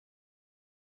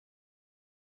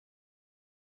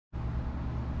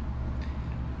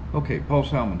Okay, Paul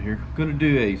Salmon here. I'm going to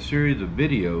do a series of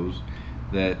videos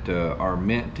that are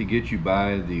meant to get you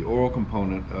by the oral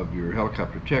component of your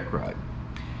helicopter check ride.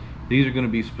 These are going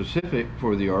to be specific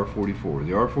for the R44.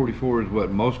 The R44 is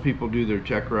what most people do their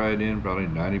check ride in. Probably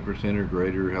 90% or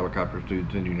greater helicopter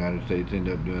students in the United States end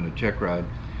up doing a check ride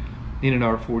in an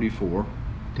R44,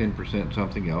 10%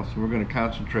 something else. And we're going to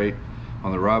concentrate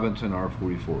on the Robinson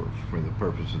R44 for the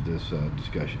purpose of this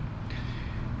discussion.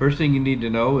 First thing you need to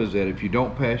know is that if you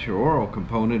don't pass your oral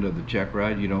component of the check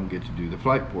ride, you don't get to do the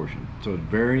flight portion. So it's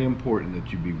very important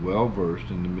that you be well versed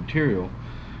in the material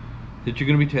that you're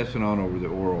going to be testing on over the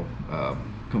oral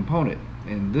component.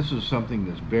 And this is something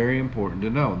that's very important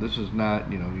to know. This is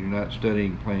not, you're not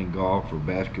studying playing golf or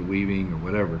basket weaving or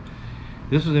whatever.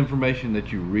 This is information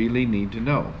that you really need to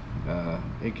know.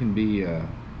 It can be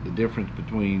the difference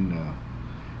between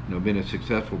being a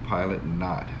successful pilot and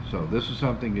not. So this is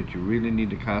something that you really need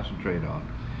to concentrate on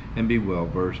and be well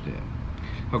versed in.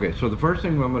 Okay, so the first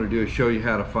thing I'm going to do is show you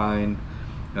how to find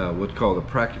what's called the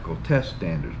Practical Test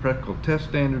Standards. Practical Test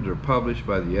Standards are published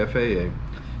by the FAA.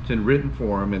 It's in written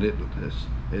form, and it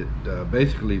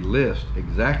basically lists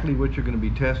exactly what you're going to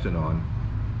be tested on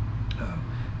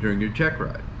during your check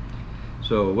ride.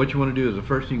 So what you want to do is, the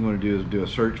first thing you want to do is do a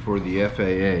search for the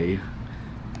FAA,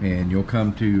 and you'll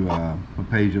come to a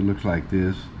page that looks like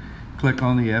this. Click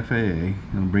on the FAA, and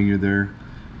it'll bring you to their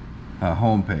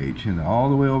home page. And all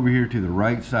the way over here to the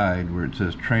right side where it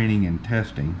says Training and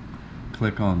Testing,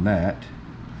 click on that.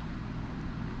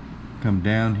 Come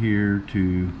down here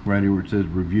to right here where it says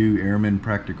Review Airman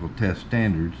Practical Test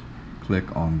Standards.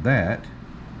 Click on that.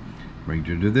 Brings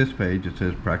you to this page. It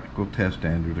says Practical Test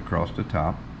Standards across the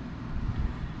top.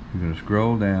 You're going to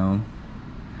scroll down,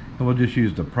 and we'll just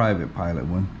use the private pilot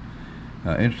one.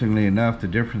 Interestingly enough, the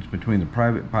difference between the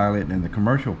private pilot and the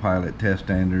commercial pilot test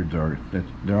standards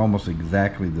they're almost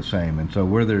exactly the same. And so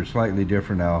where they're slightly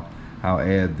different, I'll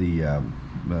add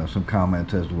some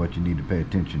comments as to what you need to pay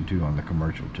attention to on the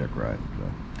commercial check ride.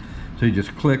 So you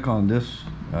just click on this,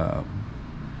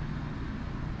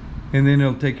 and then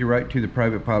it'll take you right to the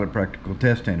Private Pilot Practical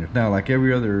Test Standards. Now, like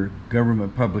every other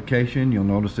government publication, you'll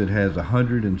notice it has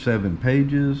 107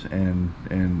 pages, and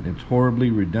it's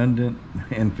horribly redundant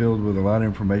and filled with a lot of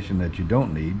information that you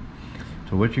don't need.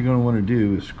 So what you're going to want to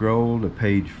do is scroll to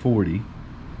page 40,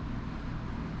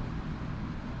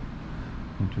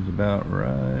 which is about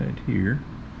right here.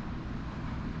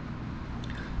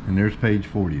 And there's page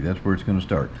 40. That's where it's going to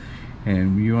start.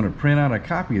 And you want to print out a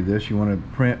copy of this. You want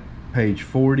to print page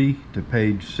 40 to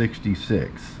page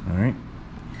 66. All right,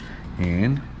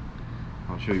 and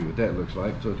I'll show you what that looks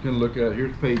like. So it's going to look at,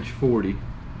 here's page 40.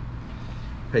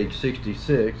 Page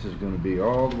 66 is going to be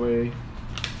all the way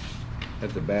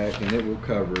at the back, and it will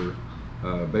cover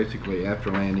basically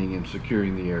after landing and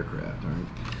securing the aircraft. All right,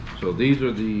 so these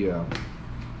are the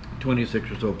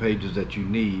 26 or so pages that you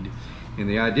need. And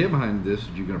the idea behind this is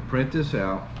you're going to print this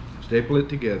out, staple it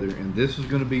together, and this is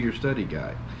going to be your study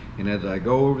guide. And as I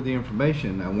go over the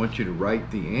information, I want you to write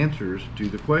the answers to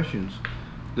the questions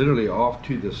literally off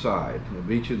to the side of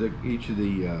each of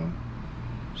the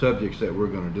subjects that we're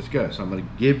going to discuss. I'm going to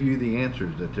give you the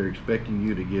answers that they're expecting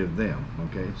you to give them.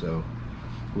 Okay, so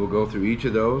we'll go through each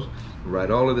of those, write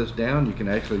all of this down. You can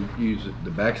actually use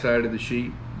the back side of the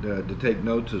sheet to take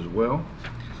notes as well.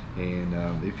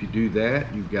 And if you do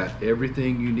that, you've got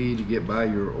everything you need to get by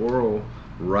your oral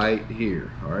right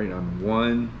here, all right, on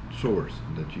one source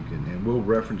that you can, and we'll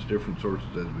reference different sources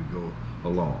as we go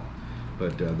along.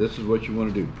 But this is what you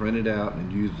want to do: print it out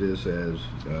and use this as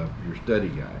your study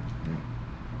guide.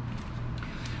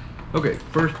 Okay,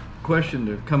 first question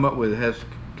to come up with has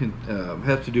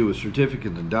to do with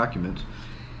certificates and documents.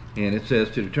 And it says,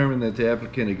 to determine that the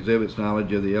applicant exhibits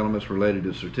knowledge of the elements related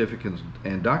to certificates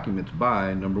and documents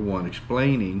by, number one,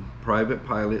 explaining private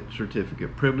pilot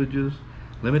certificate privileges,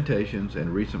 limitations,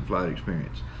 and recent flight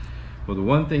experience. Well, the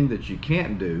one thing that you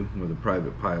can't do with a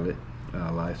private pilot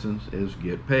license is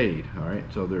get paid. All right,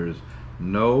 so there is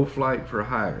no flight for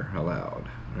hire allowed.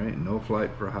 All right, no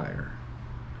flight for hire.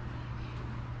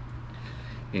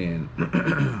 And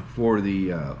for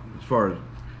the as far as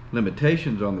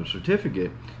limitations on the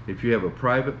certificate, if you have a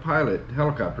private pilot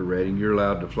helicopter rating, you're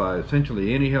allowed to fly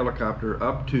essentially any helicopter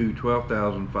up to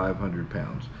 12,500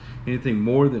 pounds. Anything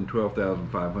more than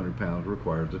 12,500 pounds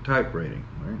requires a type rating.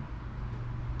 Right?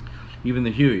 Even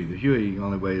the Huey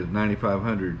only weighs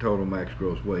 9,500 total max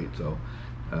gross weight. So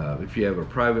if you have a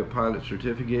private pilot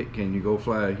certificate, can you go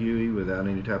fly a Huey without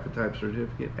any type of type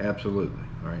certificate? Absolutely.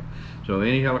 All right. So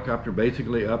any helicopter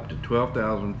basically up to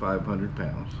 12,500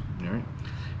 pounds. All right.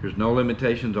 There's no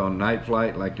limitations on night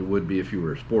flight like it would be if you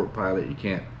were a sport pilot. You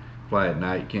can't fly at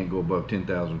night. You can't go above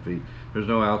 10,000 feet. There's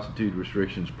no altitude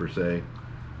restrictions per se.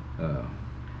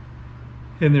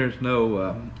 And there's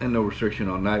no restriction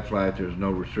on night flight. There's no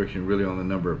restriction really on the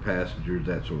number of passengers,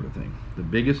 that sort of thing. The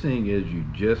biggest thing is you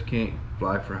just can't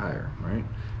fly for hire, right?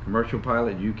 Commercial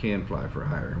pilot, you can fly for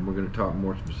hire, and we're going to talk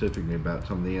more specifically about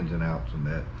some of the ins and outs and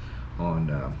that on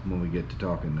when we get to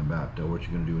talking about what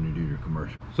you're going to do when you do your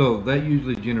commercial. So that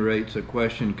usually generates a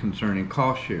question concerning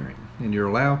cost sharing, and you're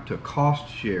allowed to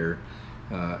cost share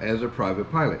as a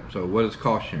private pilot. So what is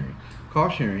cost sharing?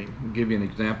 Cost sharing, I'll give you an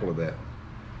example of that.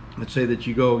 Let's say that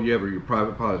you have your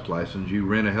private pilot's license, you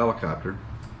rent a helicopter.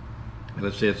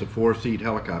 Let's say it's a 4-seat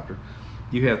helicopter.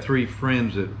 You have 3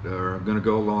 friends that are going to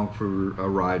go along for a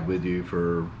ride with you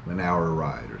for an hour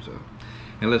ride or so.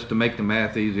 And to make the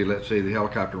math easy, let's say the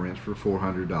helicopter rents for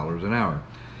 $400 an hour.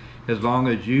 As long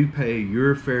as you pay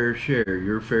your fair share,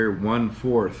 your fair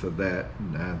 1/4 of that,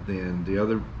 then the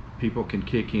other people can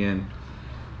kick in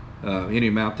any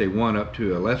amount they want up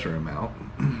to a lesser amount,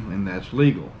 and that's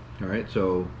legal. All right,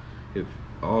 so if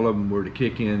all of them were to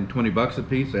kick in 20 bucks a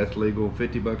piece, that's legal.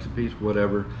 50 bucks a piece,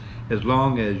 whatever. As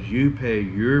long as you pay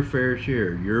your fair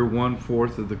share, your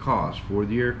 1/4 of the cost for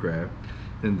the aircraft,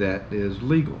 then that is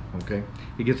legal. Okay,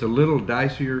 it gets a little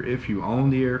dicier if you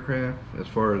own the aircraft,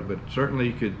 but certainly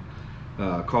you could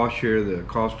cost share the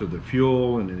cost of the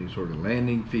fuel and any sort of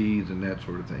landing fees and that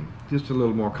sort of thing. Just a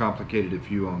little more complicated if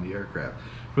you own the aircraft.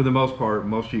 For the most part,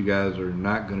 most of you guys are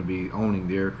not going to be owning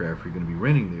the aircraft. You're going to be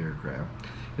renting the aircraft.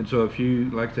 And so if you,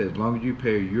 like I said, as long as you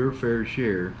pay your fair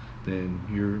share, then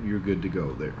you're good to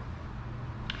go there.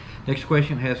 Next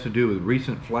question has to do with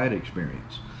recent flight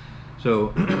experience.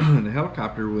 So the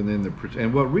helicopter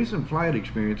and what recent flight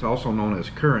experience, also known as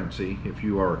currency, if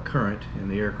you are current in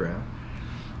the aircraft,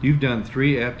 you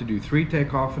have to do 3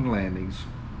 takeoff and landings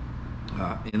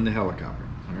in the helicopter,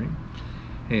 all right?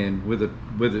 And with a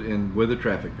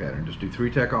traffic pattern. Just do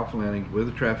 3 takeoff and landings with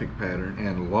a traffic pattern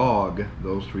and log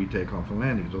those 3 takeoff and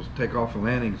landings. Those takeoff and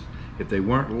landings, if they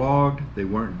weren't logged, they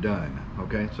weren't done.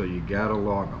 Okay, so you gotta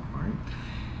log them. All right.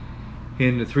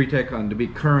 And to be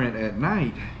current at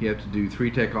night, you have to do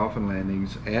 3 takeoff and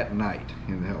landings at night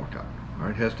in the helicopter. All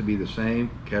right, it has to be the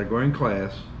same category and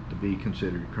class to be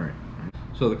considered current. All right?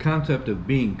 So the concept of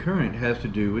being current has to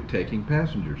do with taking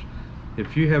passengers.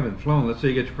 If you haven't flown, let's say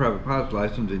you get your private pilot's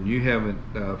license and you haven't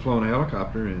flown a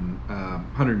helicopter in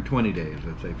 120 days,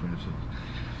 let's say for instance,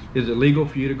 is it legal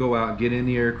for you to go out and get in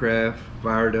the aircraft,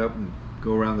 fire it up, and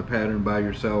go around the pattern by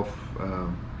yourself?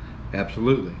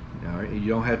 Absolutely. All right? You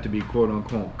don't have to be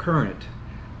quote-unquote current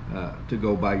to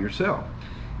go by yourself.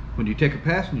 When you take a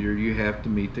passenger, you have to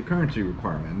meet the currency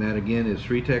requirement, and that again is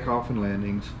 3 takeoff and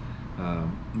landings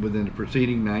within the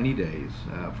preceding 90 days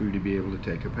for you to be able to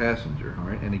take a passenger. All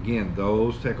right, and again,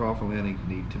 those takeoff and landings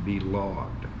need to be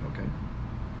logged.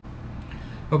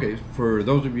 Okay, for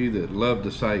those of you that love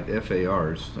to cite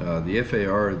FARs, the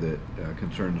FAR that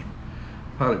concerns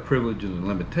pilot privileges and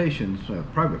limitations,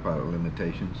 private pilot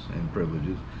limitations and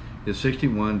privileges, is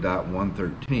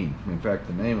 61.113. In fact,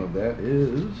 the name of that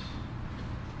is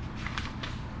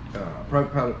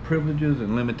Private Pilot Privileges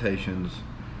and Limitations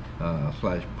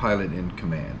 / Pilot in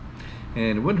Command.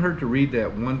 And it wouldn't hurt to read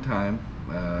that one time.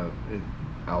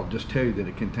 I'll just tell you that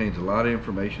it contains a lot of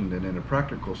information that in a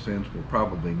practical sense will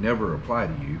probably never apply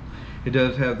to you. It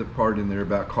does have the part in there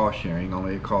about cost sharing,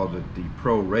 only it calls it the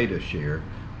pro rata share.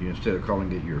 Instead of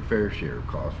calling it your fair share of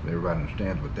cost, everybody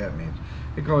understands what that means.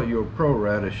 They call it your pro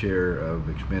rata share of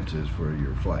expenses for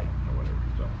your flight or whatever.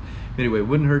 So anyway, it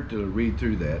wouldn't hurt to read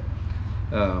through that.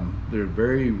 There are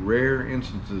very rare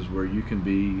instances where you can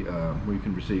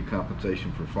receive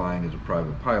compensation for flying as a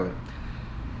private pilot,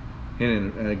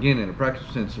 and again, in a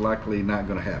practical sense, likely not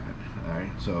going to happen. All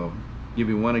right, so give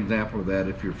you one example of that.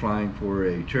 If you're flying for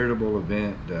a charitable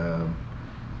event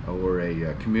or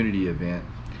a community event,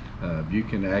 you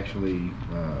can actually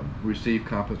receive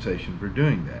compensation for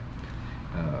doing that.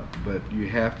 But you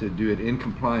have to do it in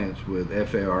compliance with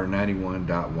FAR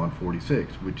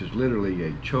 91.146, which is literally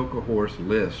a choke-a-horse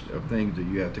list of things that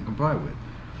you have to comply with.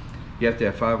 You have to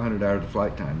have 500 hours of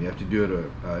flight time. You have to do it.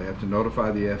 You have to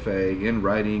notify the FAA in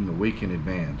writing a week in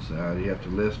advance. You have to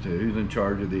list who's in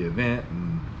charge of the event,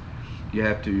 and you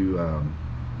have to.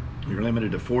 You're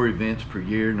limited to 4 events per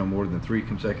year, no more than 3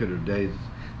 consecutive days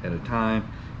at a time.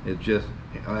 It's just,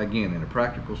 again, in a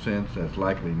practical sense, that's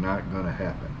likely not going to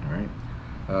happen. All right.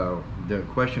 The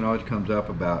question always comes up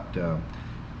about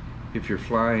if the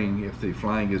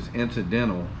flying is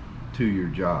incidental to your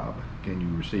job, can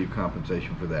you receive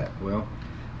compensation for that? Well,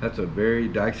 that's a very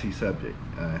dicey subject,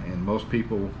 and most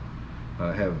people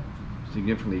have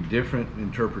significantly different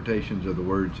interpretations of the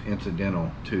words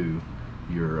incidental to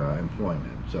your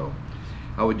employment. So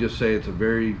I would just say it's a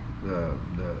very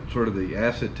sort of the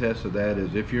acid test of that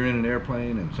is if you're in an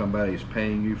airplane and somebody's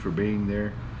paying you for being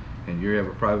there and you have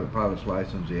a private pilot's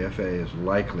license, the FAA is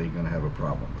likely going to have a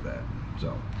problem with that.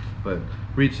 So, but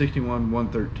read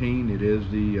 61.113. It is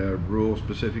the rule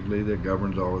specifically that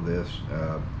governs all of this.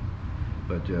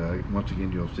 But once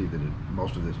again, you'll see that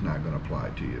most of this is not going to apply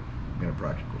to you in a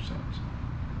practical sense.